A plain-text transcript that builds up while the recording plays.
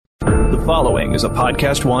The following is a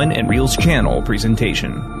Podcast One and Reels Channel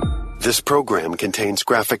presentation. This program contains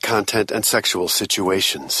graphic content and sexual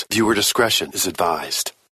situations. Viewer discretion is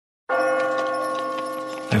advised.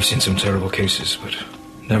 I've seen some terrible cases, but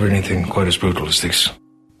never anything quite as brutal as this.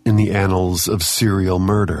 In the annals of serial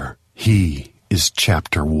murder, he is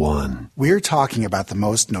Chapter 1. We're talking about the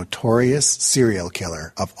most notorious serial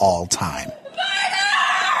killer of all time.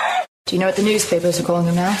 Do you know what the newspapers are calling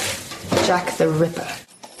him now? Jack the Ripper.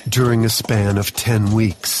 During a span of 10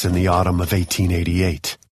 weeks in the autumn of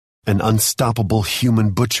 1888, an unstoppable human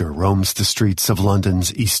butcher roams the streets of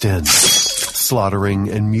London's East End, slaughtering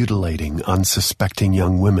and mutilating unsuspecting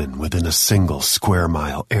young women within a single square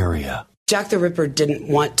mile area. Jack the Ripper didn't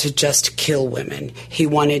want to just kill women. He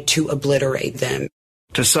wanted to obliterate them.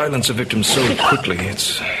 To silence a victim so quickly,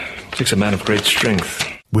 it takes a man of great strength.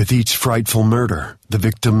 With each frightful murder, the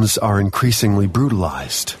victims are increasingly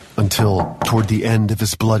brutalized until, toward the end of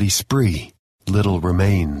his bloody spree, little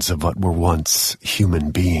remains of what were once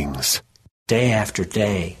human beings. Day after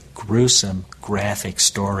day, gruesome, graphic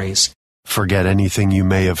stories. Forget anything you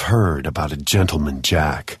may have heard about a gentleman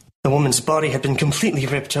Jack. The woman's body had been completely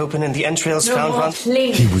ripped open and the entrails found run.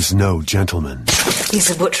 Please. He was no gentleman. He's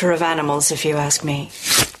a butcher of animals, if you ask me.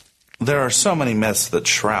 There are so many myths that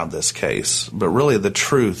shroud this case, but really the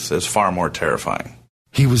truth is far more terrifying.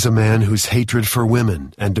 He was a man whose hatred for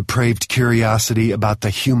women and depraved curiosity about the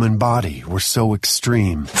human body were so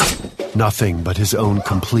extreme. Nothing but his own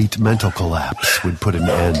complete mental collapse would put an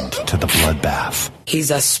end to the bloodbath. He's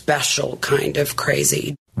a special kind of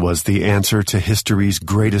crazy. Was the answer to history's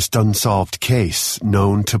greatest unsolved case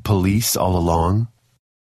known to police all along?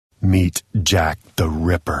 Meet Jack the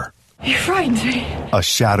Ripper. You frightened me. A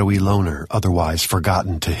shadowy loner otherwise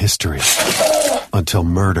forgotten to history, until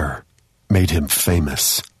murder made him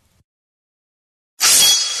famous.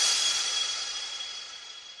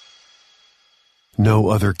 No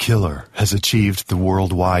other killer has achieved the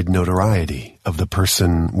worldwide notoriety of the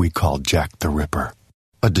person we call Jack the Ripper.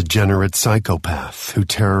 A degenerate psychopath who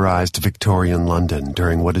terrorized Victorian London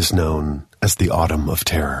during what is known as the Autumn of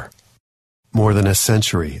Terror. More than a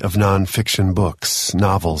century of non-fiction books,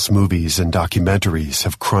 novels, movies, and documentaries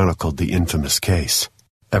have chronicled the infamous case.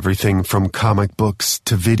 Everything from comic books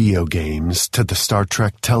to video games to the Star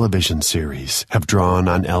Trek television series have drawn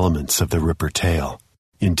on elements of the Ripper tale.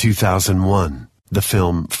 In 2001, the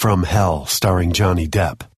film From Hell, starring Johnny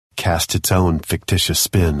Depp, cast its own fictitious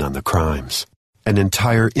spin on the crimes. An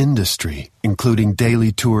entire industry, including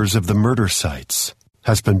daily tours of the murder sites,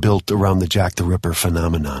 has been built around the Jack the Ripper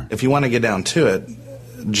phenomenon. If you want to get down to it,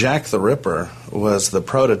 Jack the Ripper was the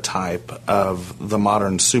prototype of the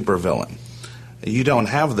modern supervillain. You don't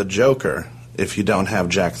have the Joker if you don't have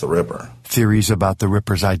Jack the Ripper. Theories about the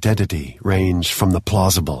Ripper's identity range from the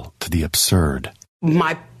plausible to the absurd.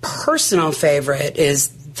 My personal favorite is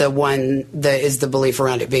the one that is the belief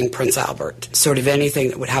around it being Prince Albert. Sort of anything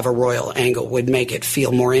that would have a royal angle would make it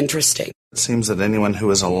feel more interesting. It seems that anyone who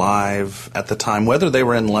was alive at the time, whether they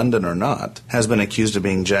were in London or not, has been accused of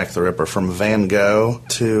being Jack the Ripper, from Van Gogh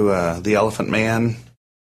to the Elephant Man.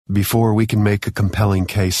 Before we can make a compelling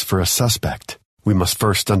case for a suspect, we must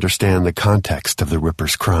first understand the context of the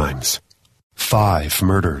Ripper's crimes. 5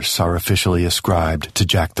 murders are officially ascribed to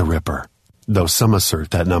Jack the Ripper, though some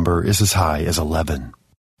assert that number is as high as 11.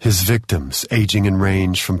 His victims, aging in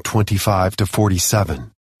range from 25 to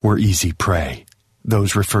 47, were easy prey.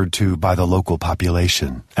 Those referred to by the local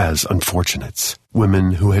population as unfortunates,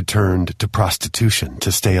 women who had turned to prostitution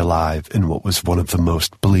to stay alive in what was one of the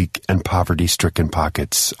most bleak and poverty-stricken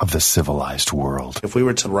pockets of the civilized world. If we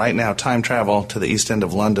were to right now time travel to the East End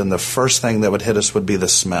of London, the first thing that would hit us would be the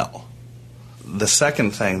smell. The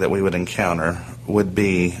second thing that we would encounter would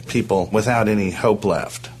be people without any hope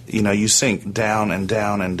left. You know, you sink down and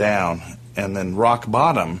down and down, and then rock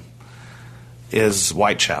bottom is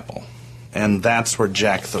Whitechapel. And that's where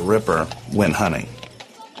Jack the Ripper went hunting.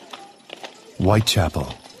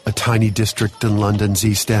 Whitechapel, a tiny district in London's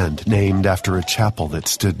East End named after a chapel that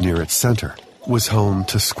stood near its center, was home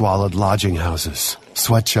to squalid lodging houses,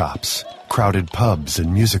 sweatshops, crowded pubs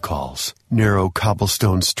and music halls, narrow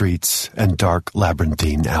cobblestone streets, and dark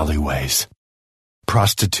labyrinthine alleyways.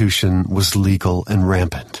 Prostitution was legal and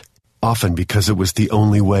rampant, often because it was the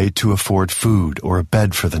only way to afford food or a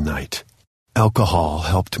bed for the night. Alcohol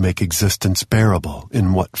helped make existence bearable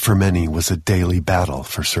in what for many was a daily battle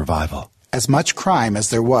for survival. As much crime as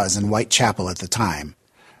there was in Whitechapel at the time,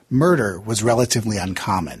 murder was relatively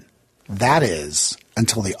uncommon. That is,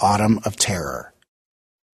 until the Autumn of Terror.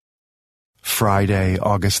 Friday,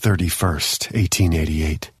 August 31st,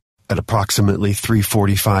 1888. At approximately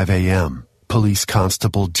 3:45 a.m., Police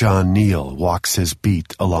Constable John Neal walks his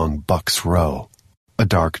beat along Bucks Row, a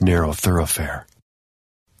dark, narrow thoroughfare.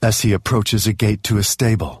 As he approaches a gate to a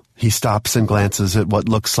stable, he stops and glances at what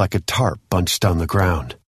looks like a tarp bunched on the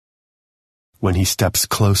ground. When he steps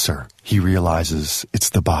closer, he realizes it's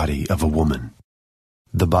the body of a woman.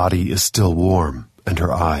 The body is still warm, and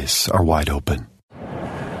her eyes are wide open.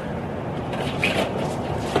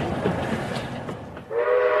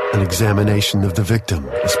 An examination of the victim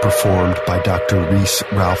is performed by Dr. Reese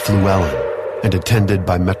Ralph Llewellyn and attended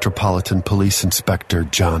by Metropolitan Police Inspector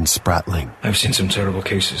John Spratling. I've seen some terrible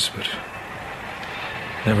cases, but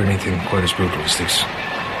never anything quite as brutal as this.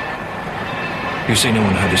 You say no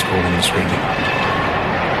one had this poor woman screaming?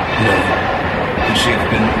 No. Could she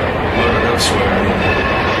have been murdered elsewhere and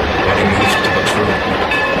body moved to Bucks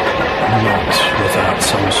Row? Not without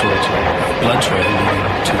some sort of blood trail leading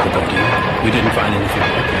to the body. We didn't find anything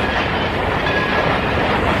like that.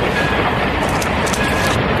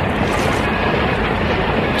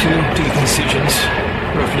 2 deep incisions,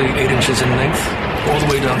 roughly 8 inches in length, all the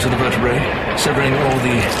way down to the vertebrae, severing all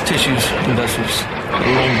the tissues and vessels.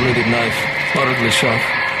 A long-bladed knife, moderately sharp.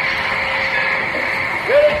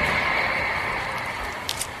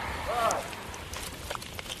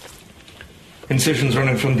 Incisions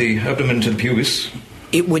running from the abdomen to the pubis.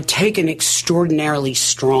 It would take an extraordinarily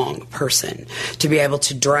strong person to be able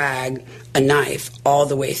to drag a knife all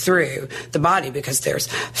the way through the body, because there's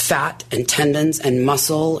fat and tendons and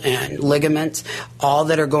muscle and ligaments, all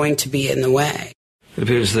that are going to be in the way. It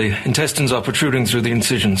appears the intestines are protruding through the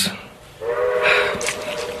incisions.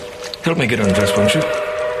 Help me get undressed, won't you?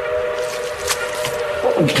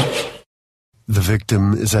 The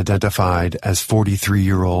victim is identified as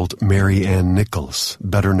 43-year-old Mary Ann Nichols,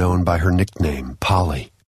 better known by her nickname, Polly.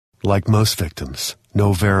 Like most victims,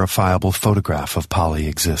 no verifiable photograph of Polly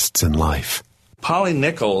exists in life. Polly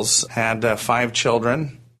Nichols had 5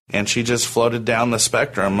 children, and she just floated down the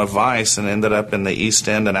spectrum of vice and ended up in the East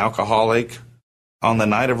End, an alcoholic. On the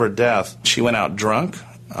night of her death, she went out drunk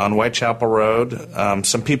on Whitechapel Road.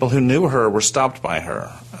 Some people who knew her were stopped by her,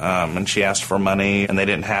 and she asked for money, and they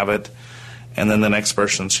didn't have it. And then the next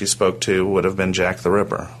person she spoke to would have been Jack the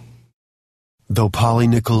Ripper. Though Polly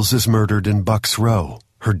Nichols is murdered in Bucks Row,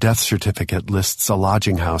 her death certificate lists a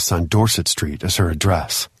lodging house on Dorset Street as her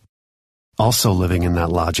address. Also living in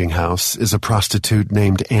that lodging house is a prostitute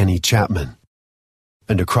named Annie Chapman.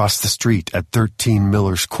 And across the street at 13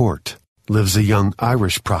 Miller's Court lives a young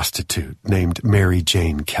Irish prostitute named Mary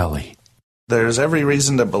Jane Kelly. There's every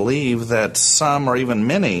reason to believe that some or even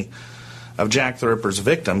many of Jack the Ripper's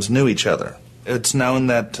victims knew each other. It's known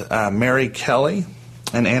that Mary Kelly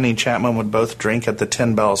and Annie Chapman would both drink at the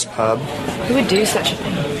 10 Bells pub. Who would do such a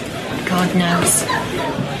thing? God knows.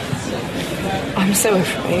 I'm so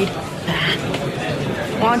afraid.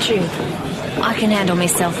 Why aren't you? I can handle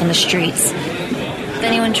myself in the streets. If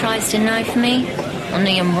anyone tries to knife me, I'll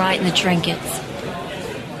knee him right in the trinkets.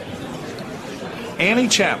 Annie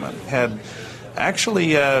Chapman had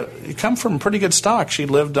actually come from pretty good stock. She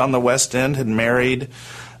lived on the West End, had married,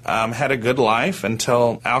 had a good life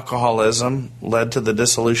until alcoholism led to the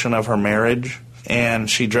dissolution of her marriage, and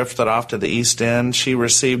she drifted off to the East End. She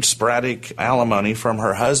received sporadic alimony from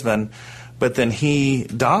her husband, but then he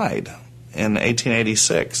died in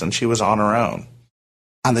 1886, and she was on her own.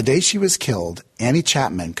 On the day she was killed, Annie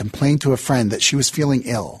Chapman complained to a friend that she was feeling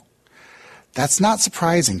ill. That's not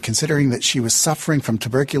surprising, considering that she was suffering from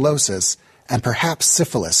tuberculosis and perhaps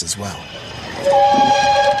syphilis as well.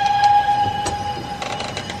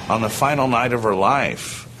 On the final night of her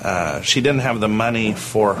life, she didn't have the money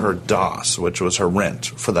for her DOS, which was her rent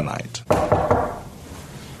for the night.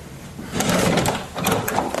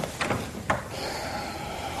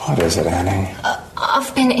 What is it, Annie?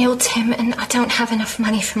 I've been ill, Tim, and I don't have enough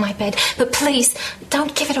money for my bed. But please,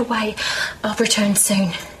 don't give it away. I'll return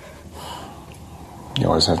soon. You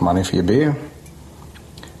always have money for your beer.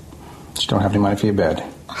 Just don't have any money for your bed.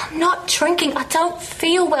 I'm not drinking. I don't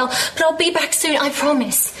feel well, but I'll be back soon, I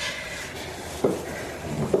promise.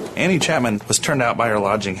 Annie Chapman was turned out by her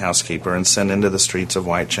lodging housekeeper and sent into the streets of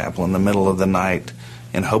Whitechapel in the middle of the night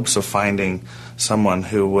in hopes of finding someone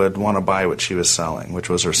who would want to buy what she was selling, which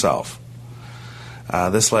was herself.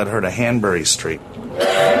 This led her to Hanbury Street.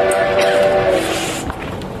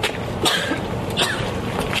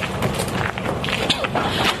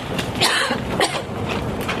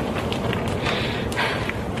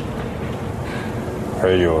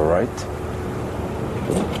 Are you all right?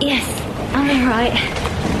 Yes, I'm all right.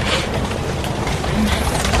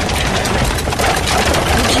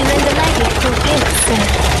 Would you lend a lady for pence?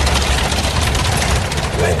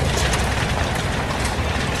 Lend?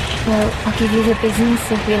 Well, I'll give you the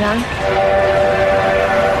business if you like.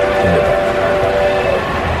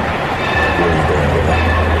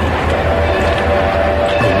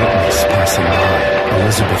 A witness passing by,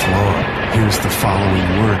 Elizabeth Long, hears the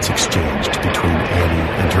following words exchanged between Annie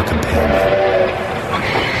and her companion.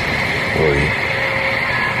 Oi.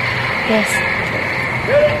 Yes.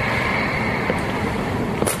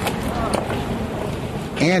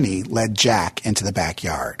 Annie led Jack into the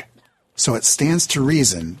backyard, so it stands to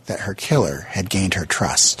reason that her killer had gained her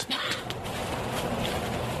trust.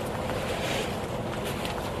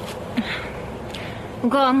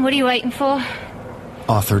 Go on, what are you waiting for?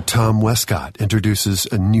 Author Tom Westcott introduces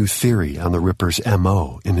a new theory on the Ripper's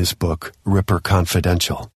M.O. in his book, Ripper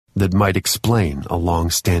Confidential, that might explain a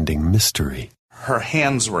long-standing mystery. Her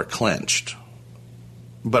hands were clenched,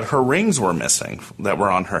 but her rings were missing that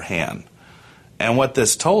were on her hand. And what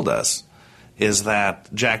this told us is that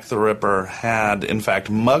Jack the Ripper had, in fact,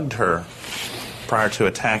 mugged her prior to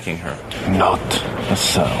attacking her. Not a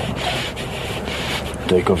sound.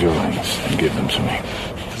 Take off your rings and give them to me.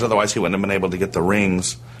 Because otherwise he wouldn't have been able to get the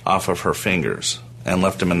rings off of her fingers and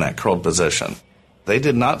left him in that curled position. They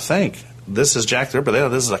did not think, this is Jack the Ripper.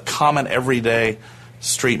 This is a common, everyday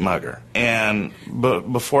street mugger. And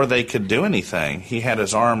before they could do anything, he had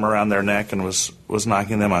his arm around their neck and was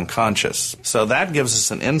knocking them unconscious. So that gives us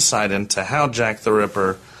an insight into how Jack the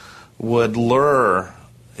Ripper would lure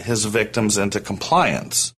his victims into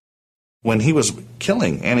compliance. When he was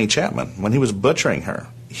killing Annie Chapman, when he was butchering her,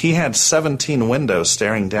 he had 17 windows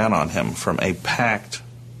staring down on him from a packed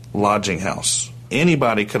lodging house.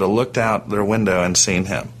 Anybody could have looked out their window and seen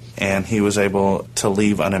him, and he was able to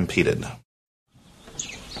leave unimpeded.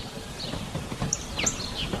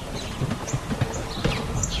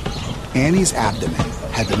 Annie's abdomen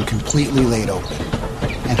had been completely laid open,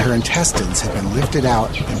 and her intestines had been lifted out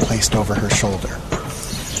and placed over her shoulder.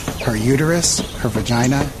 Her uterus, her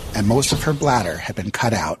vagina, and most of her bladder had been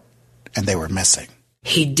cut out, and they were missing.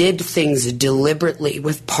 He did things deliberately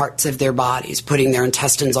with parts of their bodies, putting their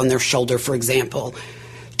intestines on their shoulder, for example,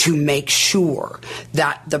 to make sure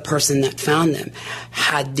that the person that found them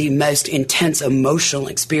had the most intense emotional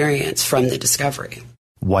experience from the discovery.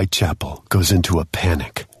 Whitechapel goes into a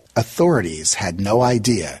panic. Authorities had no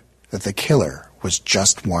idea that the killer was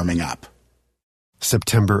just warming up.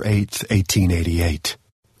 September 8th, 1888.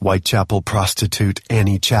 Whitechapel prostitute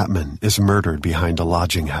Annie Chapman is murdered behind a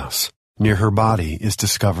lodging house. Near her body is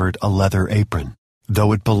discovered a leather apron.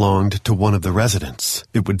 Though it belonged to one of the residents,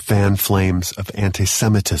 it would fan flames of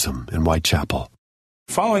anti-Semitism in Whitechapel.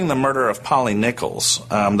 Following the murder of Polly Nichols,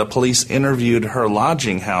 the police interviewed her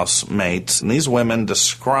lodging house mates, and these women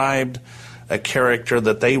described a character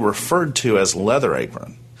that they referred to as Leather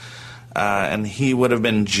Apron. And he would have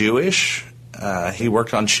been Jewish. He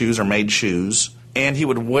worked on shoes or made shoes. And he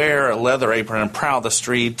would wear a leather apron and prowl the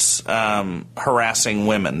streets, harassing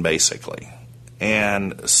women, basically.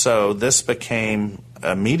 And so this became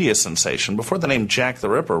a media sensation. Before the name Jack the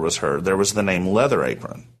Ripper was heard, there was the name Leather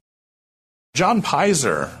Apron. John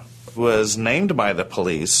Pizer was named by the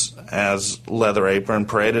police as Leather Apron,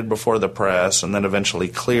 paraded before the press, and then eventually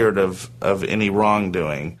cleared of any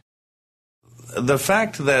wrongdoing. The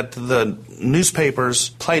fact that the newspapers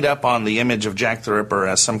played up on the image of Jack the Ripper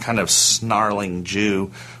as some kind of snarling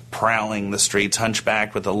Jew prowling the streets,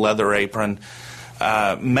 hunchbacked with a leather apron,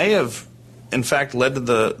 may have, in fact, led to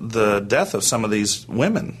the death of some of these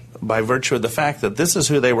women by virtue of the fact that this is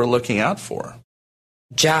who they were looking out for.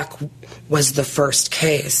 Jack was the first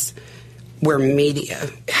case where media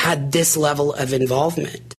had this level of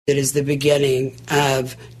involvement. It is the beginning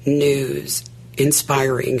of news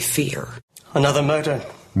inspiring fear. Another murder.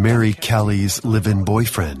 Mary Kelly's live-in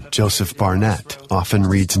boyfriend, Joseph Barnett, often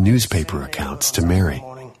reads newspaper accounts to Mary.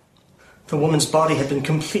 The woman's body had been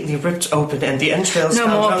completely ripped open and the entrails No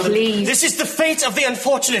found more, around please. This is the fate of the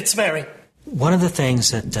unfortunates, Mary. One of the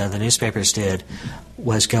things that the newspapers did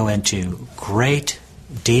was go into great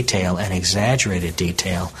detail and exaggerated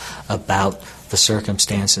detail about the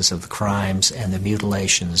circumstances of the crimes and the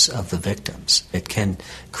mutilations of the victims. It can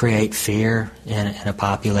create fear in a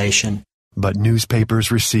population. But newspapers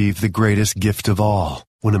receive the greatest gift of all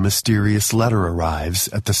when a mysterious letter arrives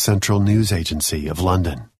at the Central News Agency of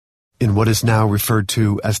London. In what is now referred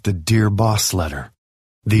to as the Dear Boss letter,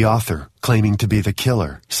 the author, claiming to be the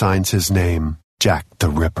killer, signs his name Jack the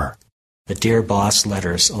Ripper. The Dear Boss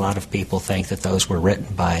letters, a lot of people think that those were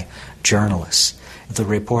written by journalists. The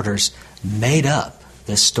reporters made up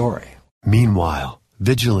this story. Meanwhile,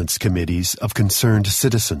 vigilance committees of concerned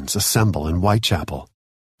citizens assemble in Whitechapel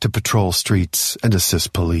to patrol streets and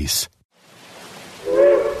assist police.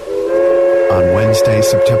 On Wednesday,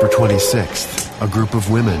 September 26th, a group of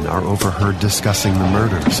women are overheard discussing the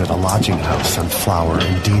murders at a lodging house on Flower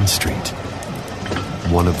and Dean Street.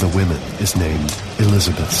 One of the women is named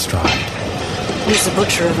Elizabeth Stride. He's a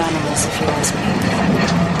butcher of animals, if you ask me.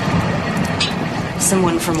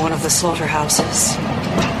 Someone from one of the slaughterhouses.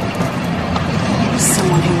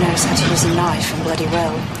 Someone who knows how to use a knife and bloody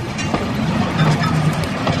well.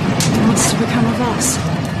 What's to become of us?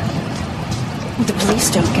 The police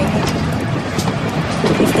don't get it.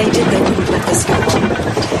 If they did, they wouldn't let this go on.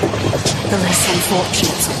 The less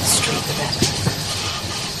unfortunates on the street, the better.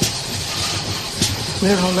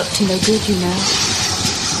 We're all up to no good, you know.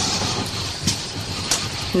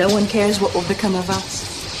 No one cares what will become of us.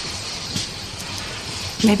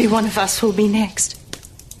 Maybe one of us will be next.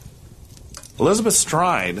 Elizabeth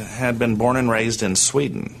Stride had been born and raised in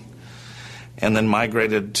Sweden and then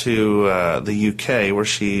migrated to the UK, where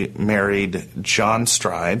she married John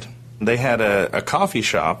Stride. They had a coffee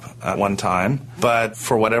shop at one time, but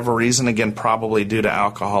for whatever reason, again, probably due to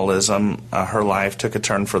alcoholism, her life took a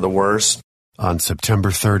turn for the worse. On September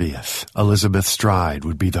 30th, Elizabeth Stride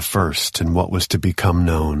would be the first in what was to become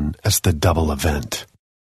known as the double event.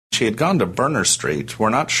 She had gone to Berner Street. We're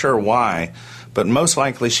not sure why, but most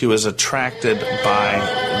likely she was attracted by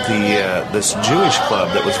this Jewish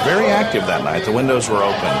club that was very active that night. The windows were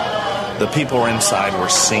open. The people inside were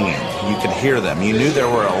singing. You could hear them. You knew there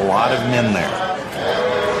were a lot of men there.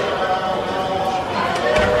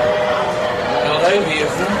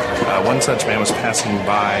 One such man was passing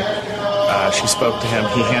by. She spoke to him.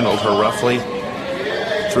 He handled her roughly,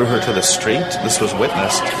 threw her to the street. This was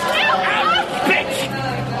witnessed.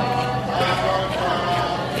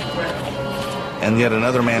 And yet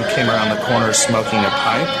another man came around the corner smoking a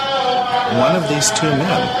pipe. One of these two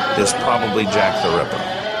men is probably Jack the Ripper.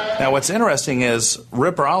 Now, what's interesting is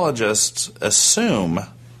ripperologists assume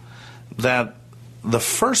that the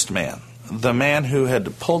first man, the man who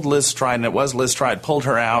had pulled Liz Stride, and it was Liz Stride, pulled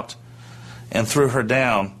her out and threw her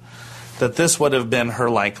down, that this would have been her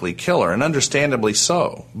likely killer, and understandably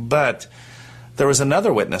so. But there was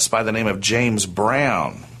another witness by the name of James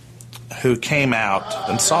Brown who came out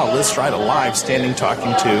and saw Liz Stride alive, standing talking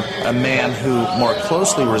to a man who more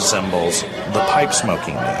closely resembles the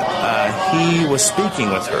pipe-smoking man. He was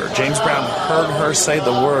speaking with her. James Brown heard her say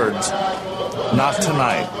the words, "Not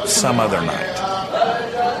tonight, some other night."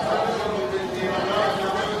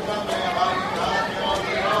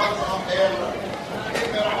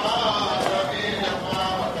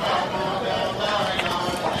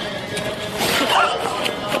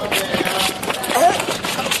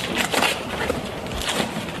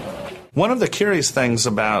 One of the curious things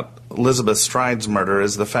about Elizabeth Stride's murder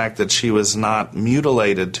is the fact that she was not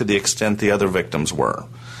mutilated to the extent the other victims were.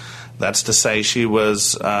 That's to say, she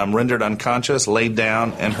was rendered unconscious, laid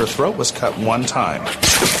down, and her throat was cut one time.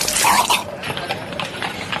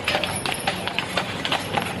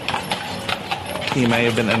 He may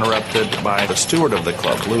have been interrupted by the steward of the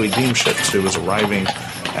club, Louis Diemschitz, who was arriving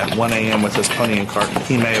at 1 a.m. with his pony and cart.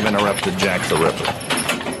 He may have interrupted Jack the Ripper.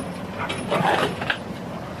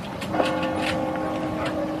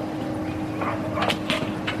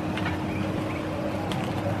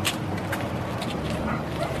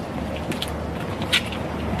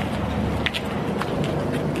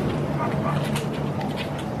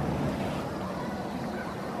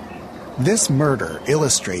 This murder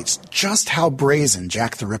illustrates just how brazen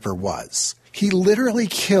Jack the Ripper was. He literally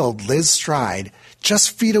killed Liz Stride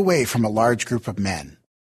just feet away from a large group of men.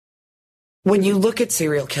 When you look at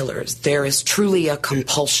serial killers, there is truly a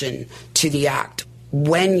compulsion to the act.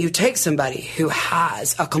 When you take somebody who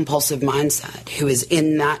has a compulsive mindset, who is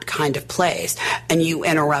in that kind of place, and you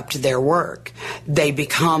interrupt their work, they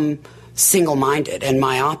become single-minded and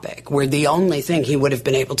myopic, where the only thing he would have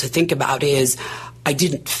been able to think about is, I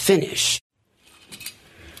didn't finish.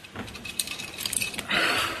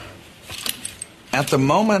 At the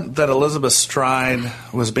moment that Elizabeth Stride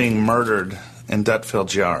was being murdered in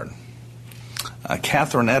Dutfield's yard,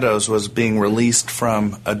 Catherine Eddowes was being released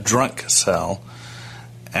from a drunk cell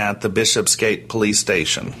at the Bishopsgate police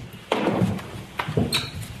station.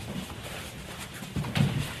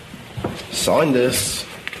 Sign this.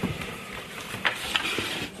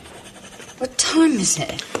 What time is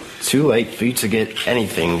it? Too late for you to get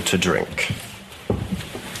anything to drink.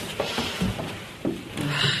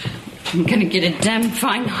 I'm gonna get a damn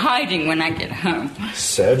fine hiding when I get home.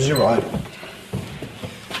 Serves you right.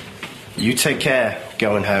 You take care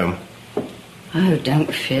going home. Oh,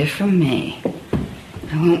 don't fear for me.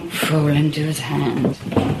 I won't fall into his hands.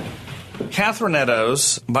 Catherine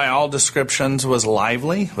Eddowes, by all descriptions, was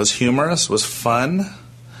lively, was humorous, was fun,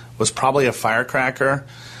 was probably a firecracker.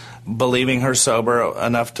 Believing her sober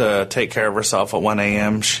enough to take care of herself at 1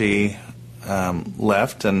 a.m., she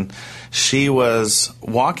left, and she was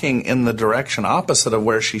walking in the direction opposite of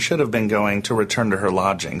where she should have been going to return to her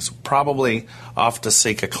lodgings, probably off to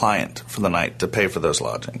seek a client for the night to pay for those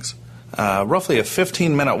lodgings. Roughly a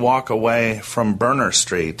 15-minute walk away from Berner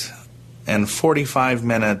Street, and 45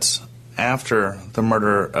 minutes after the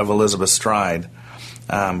murder of Elizabeth Stride,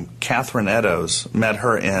 Catherine Eddowes met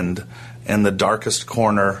her end in the darkest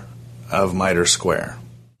corner of Mitre Square.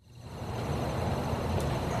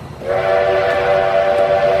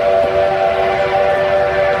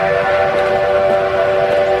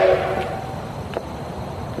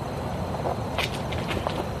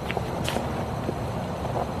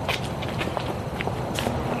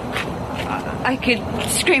 I could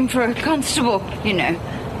scream for a constable, you know.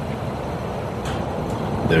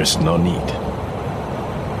 There's no need.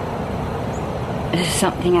 Is there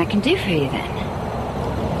something I can do for you then?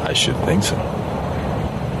 I should think so.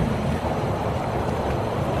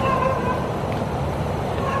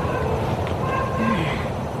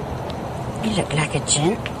 You look like a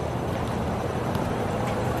gent.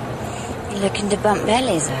 You're looking to bump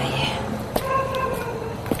bellies, are you?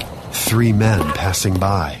 3 men passing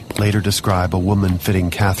by later describe a woman fitting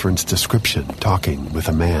Catherine's description talking with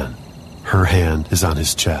a man. Her hand is on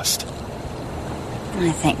his chest.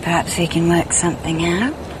 I think perhaps we can work something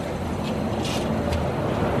out.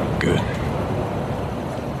 Good.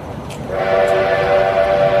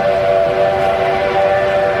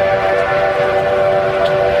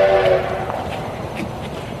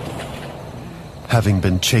 Having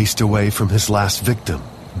been chased away from his last victim,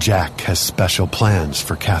 Jack has special plans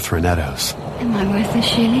for Catherine Eddowes. Am I worth a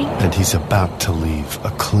shilling? And he's about to leave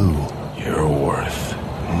a clue. You're worth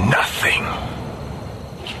nothing.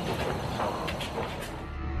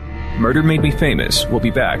 Murder Made Me Famous will be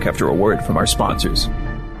back after a word from our sponsors.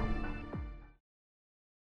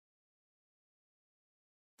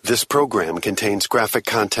 This program contains graphic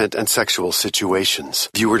content and sexual situations.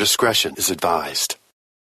 Viewer discretion is advised.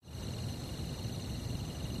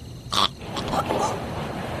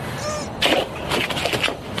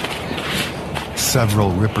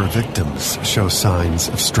 Several Ripper victims show signs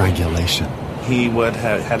of strangulation. He would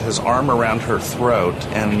have had his arm around her throat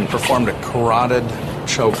and performed a carotid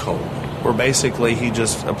chokehold, where basically he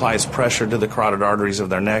just applies pressure to the carotid arteries of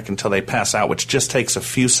their neck until they pass out, which just takes a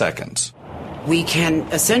few seconds. We can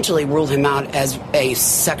essentially rule him out as a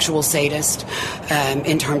sexual sadist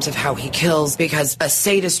in terms of how he kills, because a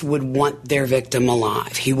sadist would want their victim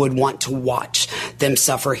alive. He would want to watch them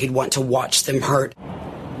suffer. He'd want to watch them hurt.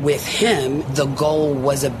 With him, the goal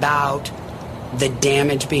was about the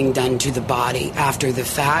damage being done to the body after the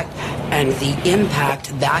fact and the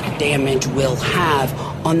impact that damage will have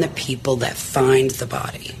on the people that find the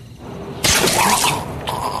body.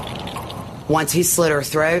 Once he slit her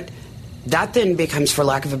throat, that then becomes, for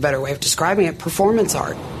lack of a better way of describing it, performance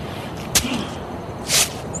art.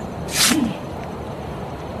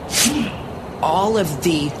 All of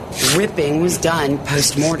the ripping was done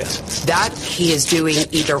post-mortem. That he is doing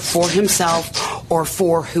either for himself or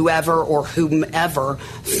for whoever or whomever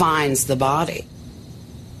finds the body.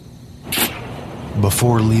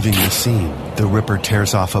 Before leaving the scene, the Ripper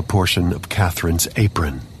tears off a portion of Catherine's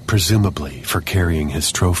apron, presumably for carrying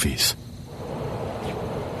his trophies.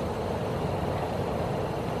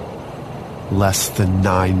 Less than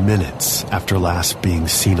 9 minutes after last being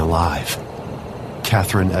seen alive,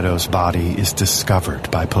 Catherine Eddowes' body is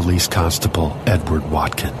discovered by Police Constable Edward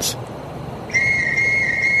Watkins.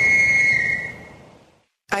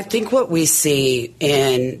 I think what we see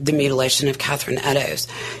in the mutilation of Catherine Eddowes,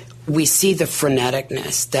 we see the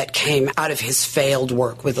freneticness that came out of his failed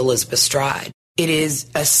work with Elizabeth Stride. It is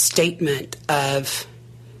a statement of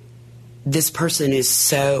this person is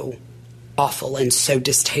so awful and so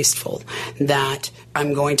distasteful that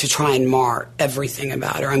I'm going to try and mar everything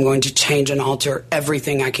about her. I'm going to change and alter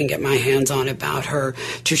everything I can get my hands on about her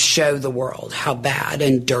to show the world how bad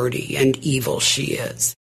and dirty and evil she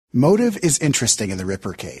is. Motive is interesting in the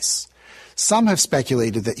Ripper case. Some have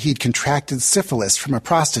speculated that he'd contracted syphilis from a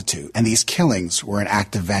prostitute and these killings were an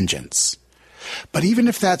act of vengeance. But even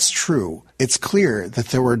if that's true, it's clear that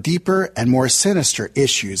there were deeper and more sinister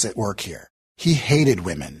issues at work here. He hated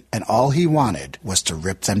women, and all he wanted was to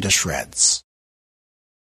rip them to shreds.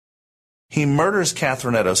 He murders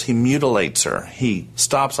Catherine Eddowes. He mutilates her. He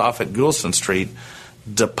stops off at Goulston Street,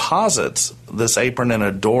 deposits this apron in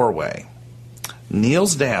a doorway,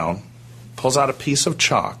 kneels down, pulls out a piece of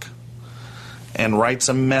chalk, and writes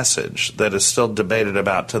a message that is still debated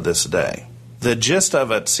about to this day. The gist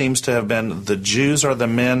of it seems to have been, the Jews are the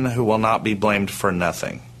men who will not be blamed for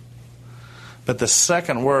nothing. But the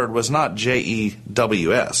second word was not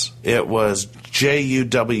J-E-W-S. It was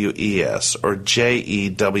J-U-W-E-S or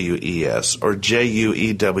J-E-W-E-S or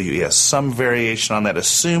J-U-E-W-E-S. Some variation on that,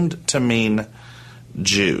 assumed to mean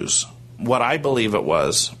Jews. What I believe it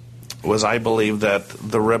was I believe that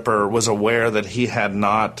the Ripper was aware that he had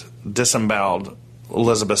not disemboweled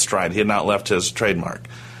Elizabeth Stride. He had not left his trademark.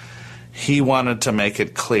 He wanted to make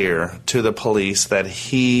it clear to the police that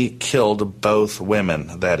he killed both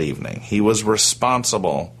women that evening. He was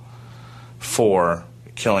responsible for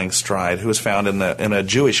killing Stride, who was found in a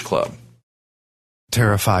Jewish club.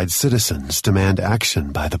 Terrified citizens demand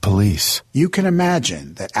action by the police. You can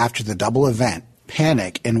imagine that after the double event,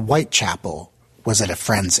 panic in Whitechapel was at a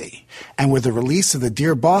frenzy. And with the release of the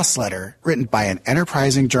Dear Boss letter written by an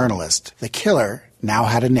enterprising journalist, the killer now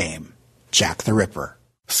had a name: Jack the Ripper.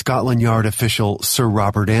 Scotland Yard official Sir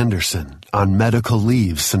Robert Anderson, on medical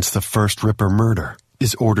leave since the first Ripper murder,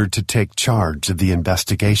 is ordered to take charge of the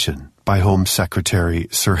investigation by Home Secretary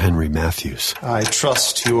Sir Henry Matthews. I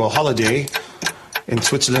trust your holiday in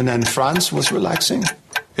Switzerland and France was relaxing?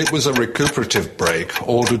 It was a recuperative break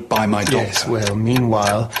ordered by my doctor. Yes, well,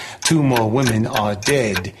 meanwhile, 2 more women are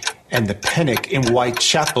dead, and the panic in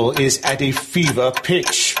Whitechapel is at a fever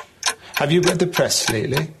pitch. Have you read the press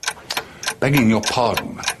lately? Begging your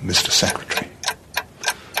pardon, Mr. Secretary,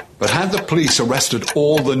 but had the police arrested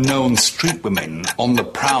all the known street women on the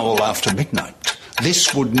prowl after midnight,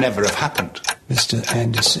 this would never have happened. Mr.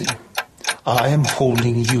 Anderson, I am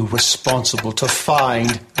holding you responsible to find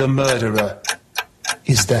the murderer.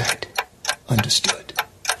 Is that understood?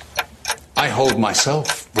 I hold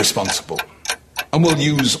myself responsible and will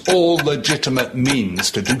use all legitimate means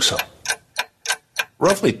to do so.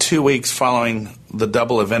 Roughly 2 weeks following the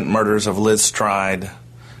double event murders of Liz Stride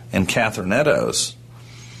and Catherine Eddowes,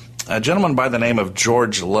 a gentleman by the name of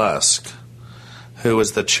George Lusk, who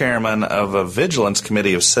was the chairman of a vigilance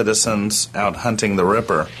committee of citizens out hunting the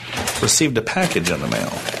Ripper, received a package in the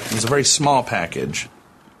mail. It was a very small package.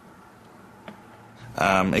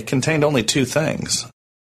 It contained only 2 things: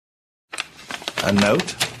 a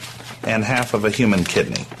note and half of a human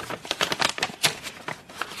kidney.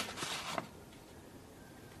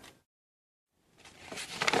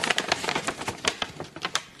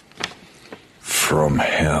 From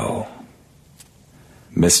hell.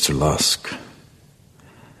 Mr. Lusk.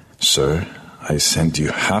 Sir, I sent you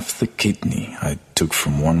half the kidney I took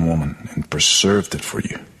from one woman and preserved it for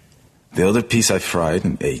you. The other piece I fried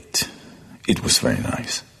and ate. It was very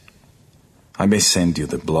nice. I may send you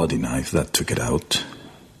the bloody knife that took it out,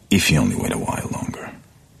 if you only wait a while longer.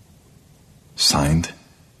 Signed,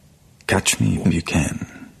 catch me if you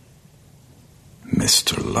can.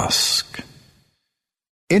 Mr. Lusk.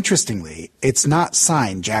 Interestingly, it's not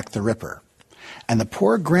signed Jack the Ripper, and the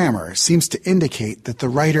poor grammar seems to indicate that the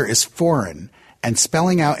writer is foreign and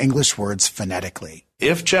spelling out English words phonetically.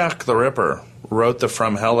 If Jack the Ripper wrote the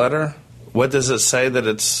From Hell letter, what does it say that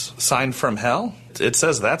it's signed from hell? It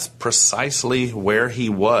says that's precisely where he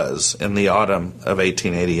was in the autumn of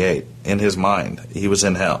 1888. In his mind, he was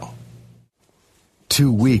in hell.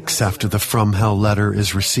 2 weeks after the From Hell letter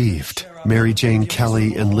is received, Mary Jane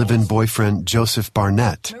Kelly and live-in boyfriend Joseph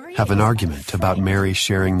Barnett have an argument about Mary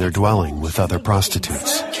sharing their dwelling with other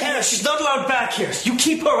prostitutes. Kara, she's not allowed back here. You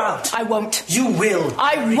keep her out. I won't. You will.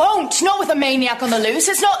 I won't. Not with a maniac on the loose.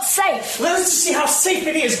 It's not safe. Let us see how safe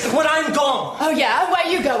it is when I'm gone. Oh, yeah? Where are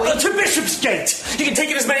you going? To Bishopsgate. You can take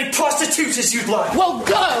in as many prostitutes as you'd like. Well,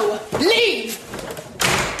 go. Leave.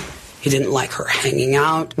 He didn't like her hanging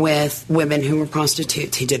out with women who were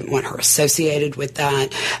prostitutes. He didn't want her associated with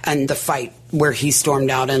that. And the fight where he stormed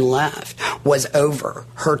out and left was over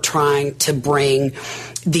her trying to bring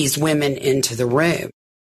these women into the room.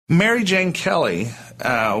 Mary Jane Kelly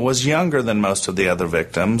was younger than most of the other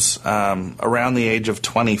victims, around the age of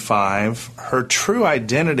 25. Her true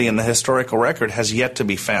identity in the historical record has yet to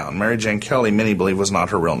be found. Mary Jane Kelly, many believe, was not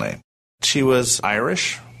her real name. She was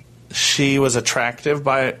Irish. She was attractive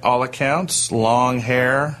by all accounts, long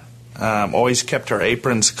hair, always kept her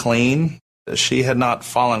aprons clean. She had not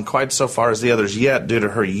fallen quite so far as the others yet due to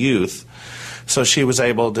her youth, so she was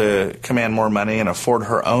able to command more money and afford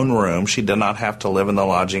her own room. She did not have to live in the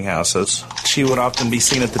lodging houses. She would often be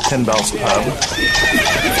seen at the Tin Bells pub.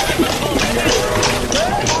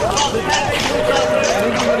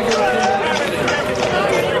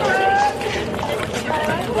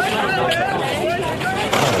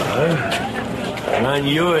 Man,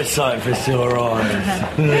 you're a sight for sore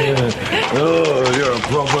eyes. Oh, you're a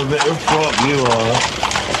proper bit of prop, you are.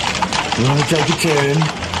 You want to take a turn?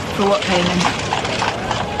 For what payment?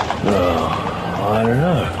 Oh, I don't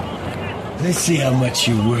know. Let's see how much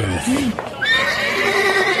you're worth.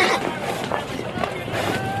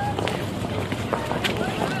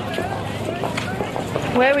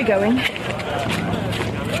 Where are we going?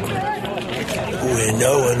 Where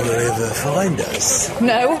no one will ever find us.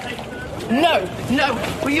 No. No. No.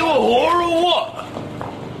 Are you a whore or what?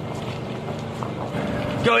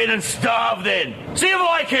 Go in and starve then. See if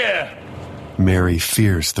I care. Mary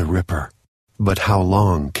fears the Ripper. But how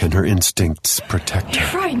long can her instincts protect You her?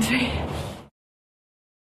 frightened me.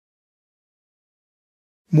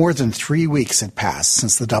 More than 3 weeks had passed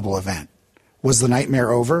since the double event. Was the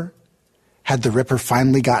nightmare over? Had the Ripper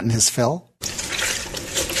finally gotten his fill?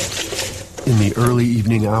 In the early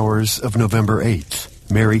evening hours of November 8th,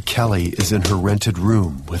 Mary Kelly is in her rented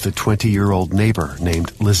room with a 20-year-old neighbor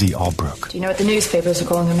named Lizzie Albrook. Do you know what the newspapers are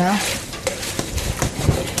calling him now?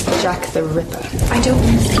 Jack the Ripper. I don't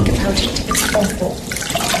want to think about it. It's awful.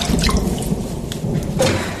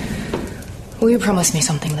 Will you promise me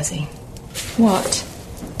something, Lizzie? What?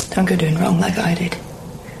 Don't go doing wrong like I did.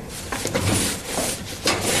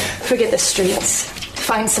 Forget the streets.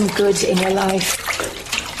 Find some good in your life.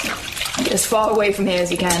 Get as far away from here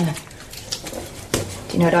as you can.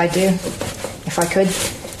 Do you know what I'd do? If I could?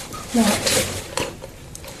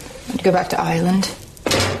 What? I'd go back to Ireland.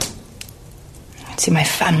 I'd see my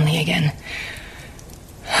family again.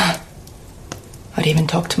 I'd even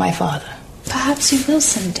talk to my father. Perhaps you will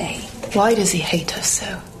someday. Why does he hate us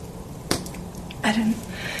so? I don't...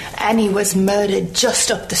 Annie was murdered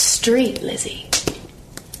just up the street, Lizzie.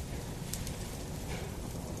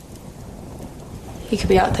 He could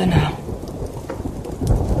be out there now.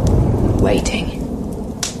 Waiting.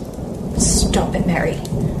 Stop it, Mary.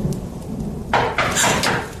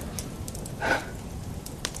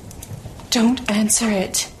 Don't answer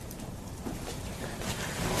it.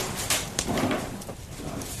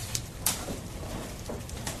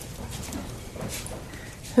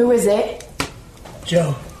 Who is it?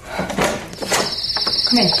 Joe.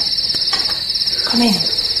 Come in. Come in.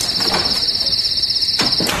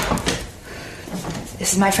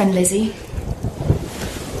 This is my friend Lizzie.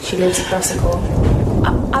 She lives across the court.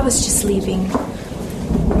 I was just leaving.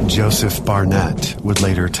 Joseph Barnett would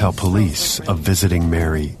later tell police of visiting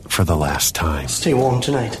Mary for the last time. Stay warm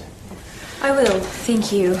tonight. I will,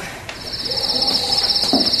 thank you.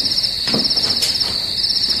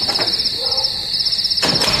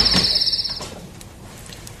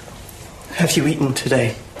 Have you eaten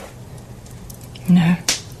today? No.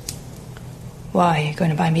 Why? Are you going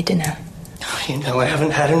to buy me dinner? You know I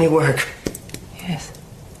haven't had any work. Yes.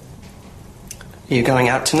 Are you going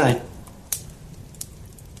out tonight?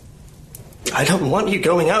 I don't want you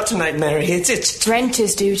going out tonight, Mary. It's... Rent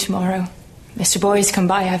is due tomorrow. Mr. Boy's come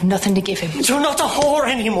by. I have nothing to give him. You're not a whore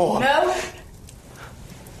anymore. No?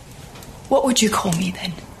 What would you call me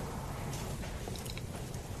then?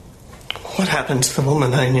 What happened to the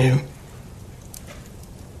woman I knew?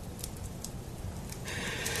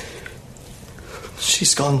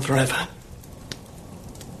 She's gone forever.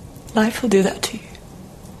 Life will do that to you.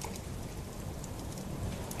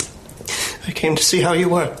 I came to see how you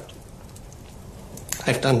were.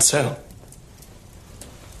 I've done so.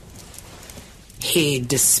 He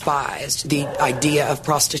despised the idea of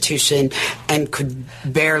prostitution and could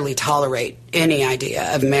barely tolerate any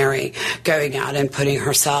idea of Mary going out and putting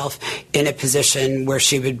herself in a position where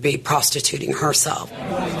she would be prostituting herself.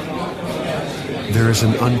 There is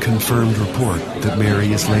an unconfirmed report that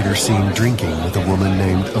Mary is later seen drinking with a woman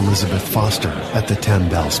named Elizabeth Foster at the 10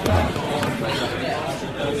 Bells pub.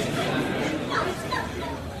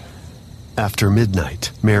 After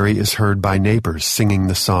midnight, Mary is heard by neighbors singing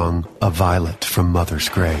the song "A Violet from Mother's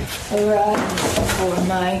Grave." Arise before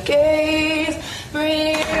my gaze,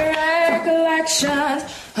 bring recollections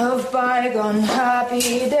of bygone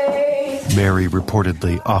happy days. Mary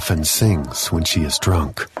reportedly often sings when she is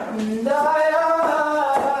drunk. And no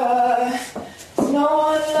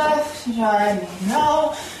one left behind me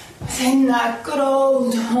now within that good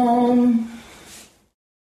old home.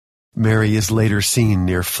 Mary is later seen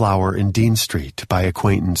near Flower and Dean Street by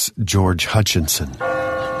acquaintance George Hutchinson.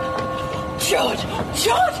 George!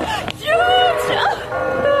 George! George!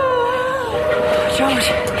 George,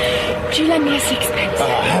 would you lend me a sixpence?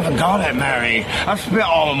 I haven't got it, Mary. I've spent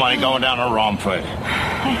all the money going down to Romford.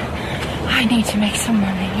 I need to make some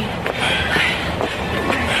money.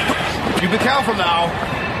 You be careful now.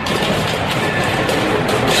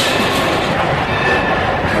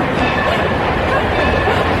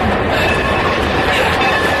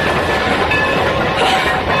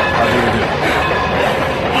 How do you do?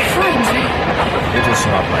 You frightened me. It was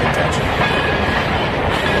not my intention.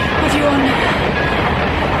 What do you want?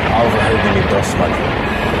 I overheard you need dust money.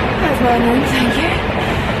 I've my own, thank you.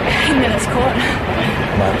 In Miller's Court.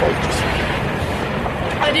 My apologies.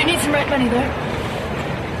 I do need some rent money, though.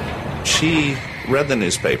 She read the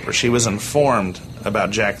newspaper. She was informed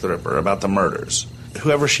about Jack the Ripper, about the murders.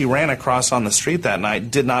 Whoever she ran across on the street that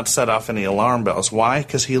night did not set off any alarm bells. Why?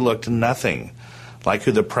 Because he looked nothing like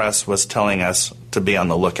who the press was telling us to be on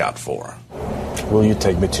the lookout for. Will you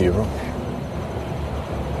take me to your room?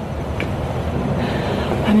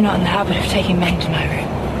 I'm not in the habit of taking men to my room.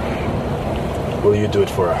 Will you do it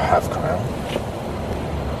for a half-crown?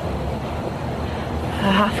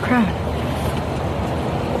 A half-crown?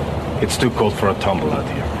 It's too cold for a tumble out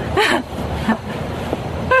here.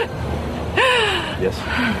 Yes?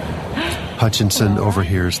 Hutchinson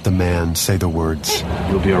overhears the man say the words.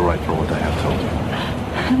 You'll be all right for what I have told you.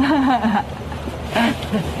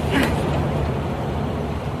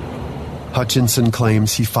 Hutchinson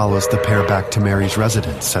claims he follows the pair back to Mary's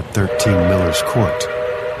residence at 13 Miller's Court,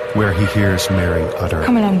 where he hears Mary utter,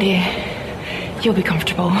 Come along, dear. You'll be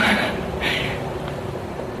comfortable.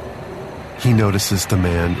 He notices the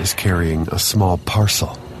man is carrying a small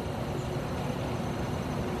parcel.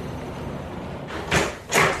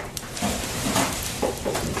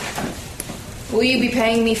 Will you be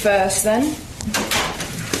paying me first, then?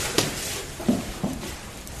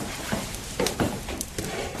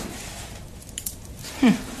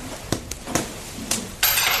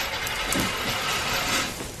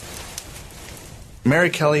 Mary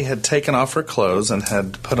Kelly had taken off her clothes and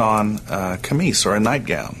had put on a camise, or a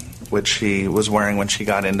nightgown, which she was wearing when she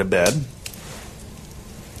got into bed.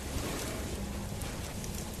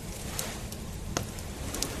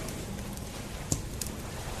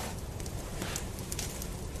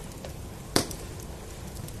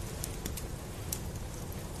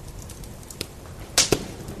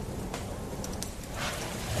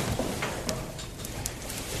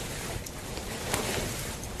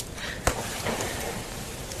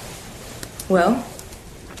 Well,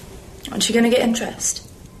 aren't you going to get undressed?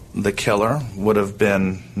 The killer would have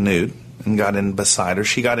been nude and got in beside her.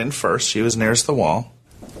 She got in first. She was nearest the wall.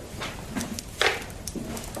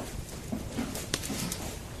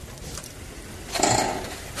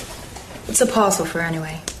 What's the parcel for,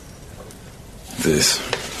 anyway? This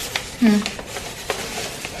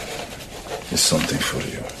is something for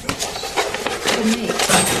you. For me?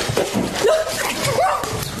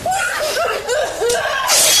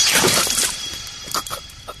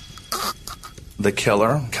 The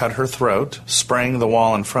killer cut her throat, spraying the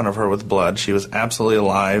wall in front of her with blood. She was absolutely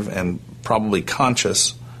alive and probably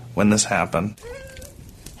conscious when this happened.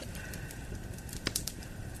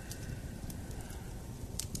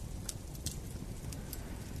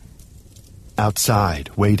 Outside,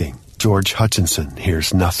 waiting, George Hutchinson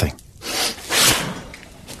hears nothing.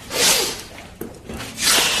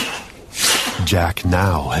 Jack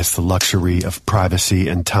now has the luxury of privacy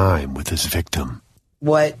and time with his victim.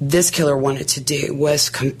 What this killer wanted to do was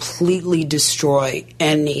completely destroy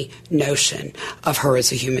any notion of her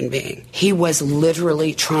as a human being. He was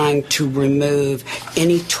literally trying to remove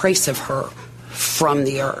any trace of her from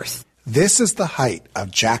the earth. This is the height of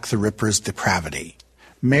Jack the Ripper's depravity.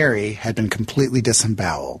 Mary had been completely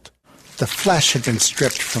disemboweled. The flesh had been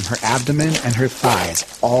stripped from her abdomen and her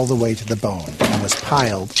thighs all the way to the bone and was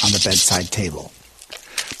piled on the bedside table.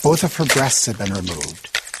 Both of her breasts had been removed.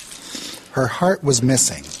 Her heart was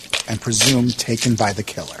missing and presumed taken by the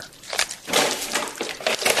killer.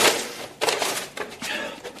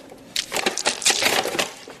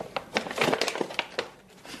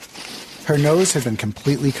 Her nose had been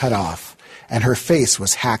completely cut off, and her face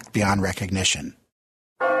was hacked beyond recognition.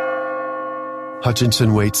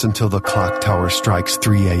 Hutchinson waits until the clock tower strikes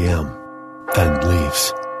 3 a.m., then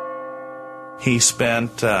leaves. He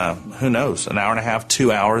spent, who knows, an hour and a half,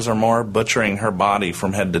 2 hours or more butchering her body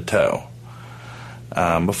from head to toe.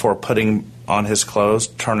 Before putting on his clothes,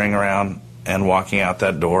 turning around, and walking out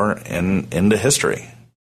that door and into history.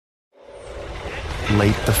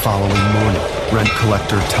 Late the following morning, rent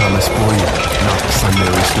collector Thomas Boyer knocks on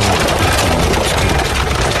Mary's door at 13 Miller's Court.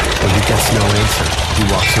 When he gets no answer, he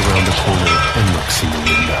walks around the corner and looks in the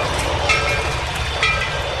window.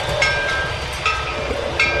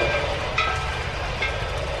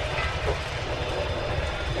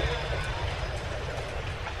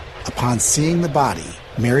 Upon seeing the body,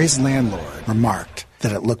 Mary's landlord remarked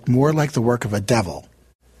that it looked more like the work of a devil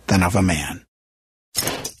than of a man.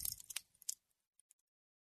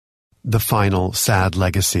 The final sad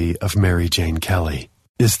legacy of Mary Jane Kelly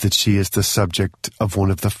is that she is the subject of one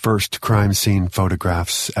of the first crime scene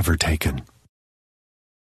photographs ever taken.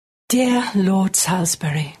 Dear Lord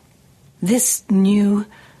Salisbury, this new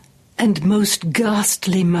and most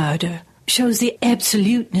ghastly murder shows the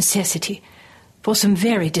absolute necessity for some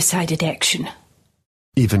very decided action.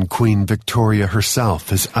 Even Queen Victoria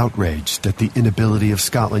herself is outraged at the inability of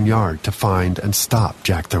Scotland Yard to find and stop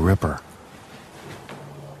Jack the Ripper.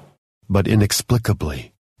 But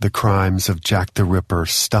inexplicably, the crimes of Jack the Ripper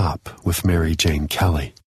stop with Mary Jane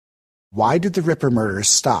Kelly. Why did the Ripper murders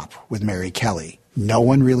stop with Mary Kelly? No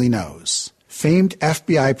one really knows. Famed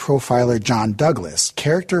FBI profiler John Douglas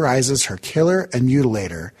characterizes her killer and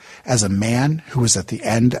mutilator as a man who was at the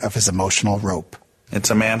end of his emotional rope. It's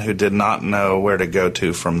a man who did not know where to go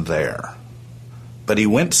to from there. But he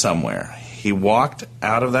went somewhere. He walked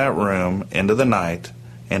out of that room into the night,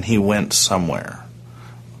 and he went somewhere.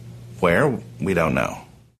 Where? We don't know.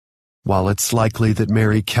 While it's likely that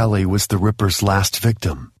Mary Kelly was the Ripper's last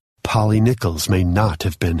victim, Polly Nichols may not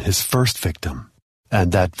have been his first victim.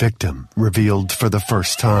 And that victim, revealed for the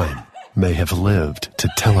first time, may have lived to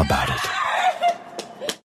tell about it.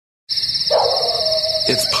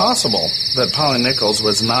 It's possible that Polly Nichols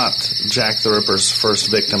was not Jack the Ripper's first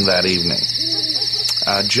victim that evening.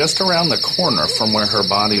 Just around the corner from where her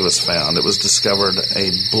body was found, it was discovered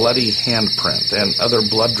a bloody handprint and other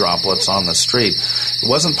blood droplets on the street. It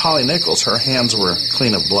wasn't Polly Nichols. Her hands were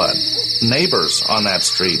clean of blood. Neighbors on that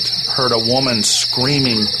street heard a woman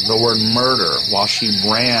screaming the word murder while she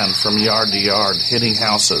ran from yard to yard, hitting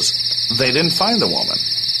houses. They didn't find the woman.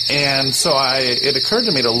 And so it occurred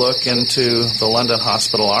to me to look into the London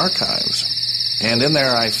Hospital archives. And in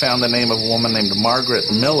there I found the name of a woman named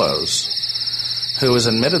Margaret Millows, who was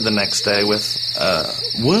admitted the next day with a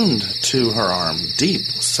wound to her arm, deep,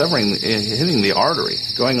 hitting the artery,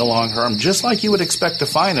 going along her arm, just like you would expect to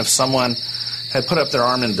find if someone had put up their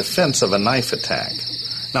arm in defense of a knife attack.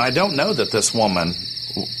 Now, I don't know that this woman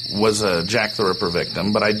was a Jack the Ripper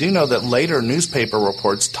victim, but I do know that later newspaper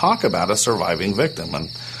reports talk about a surviving victim, and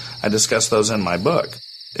I discuss those in my book.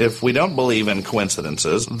 If we don't believe in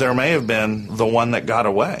coincidences, there may have been the one that got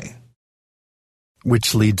away.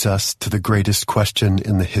 Which leads us to the greatest question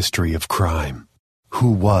in the history of crime.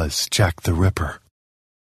 Who was Jack the Ripper?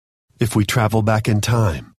 If we travel back in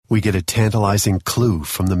time, we get a tantalizing clue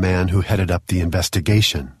from the man who headed up the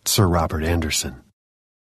investigation, Sir Robert Anderson.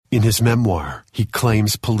 In his memoir, he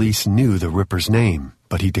claims police knew the Ripper's name,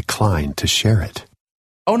 but he declined to share it.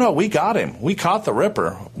 Oh, no, we got him. We caught the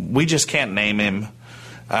Ripper. We just can't name him.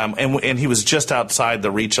 And he was just outside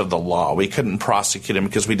the reach of the law. We couldn't prosecute him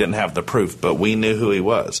because we didn't have the proof, but we knew who he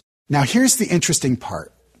was. Now, here's the interesting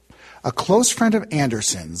part. A close friend of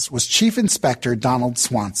Anderson's was Chief Inspector Donald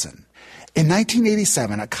Swanson. In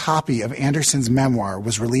 1987, a copy of Anderson's memoir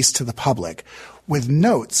was released to the public with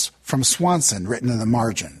notes from Swanson written in the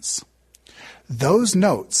margins. Those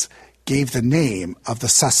notes gave the name of the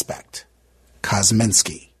suspect,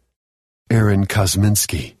 Kosminski. Aaron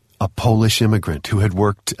Kosminski, a Polish immigrant who had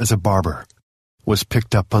worked as a barber, was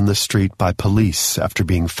picked up on the street by police after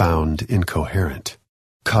being found incoherent.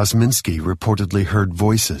 Kosminski reportedly heard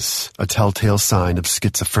voices, a telltale sign of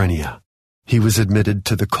schizophrenia. He was admitted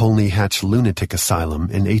to the Colney Hatch Lunatic Asylum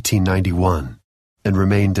in 1891 and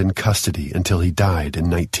remained in custody until he died in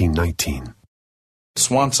 1919.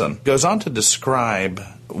 Swanson goes on to describe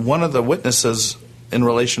one of the witnesses in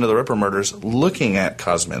relation to the Ripper murders looking at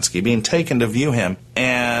Kosminski, being taken to view him,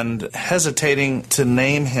 and hesitating to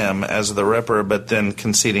name him as the Ripper, but then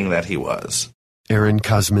conceding that he was. Aaron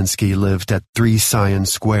Kosminski lived at 3 Scion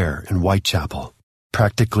Square in Whitechapel,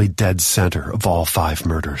 practically dead center of all 5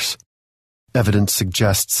 murders. Evidence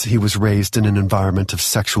suggests he was raised in an environment of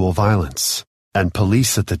sexual violence, and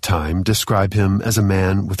police at the time describe him as a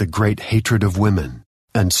man with a great hatred of women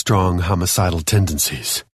and strong homicidal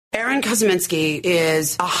tendencies. Aaron Kosminski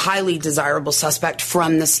is a highly desirable suspect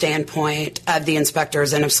from the standpoint of the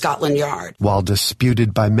inspectors and of Scotland Yard. While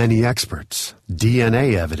disputed by many experts,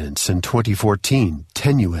 DNA evidence in 2014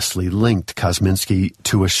 tenuously linked Kosminski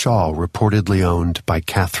to a shawl reportedly owned by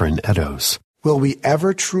Catherine Eddowes. Will we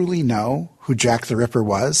ever truly know who Jack the Ripper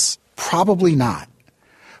was? Probably not.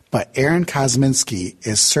 But Aaron Kosminski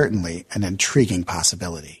is certainly an intriguing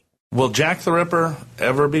possibility. Will Jack the Ripper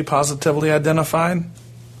ever be positively identified?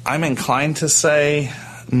 I'm inclined to say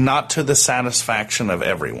not to the satisfaction of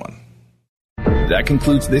everyone. That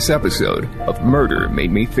concludes this episode of Murder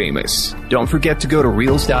Made Me Famous. Don't forget to go to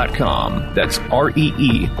Reelz.com, that's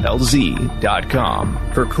REELZ.com,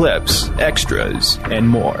 for clips, extras, and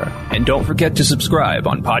more. And don't forget to subscribe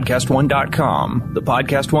on PodcastOne.com, the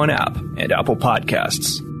Podcast One app, and Apple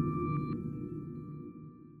Podcasts.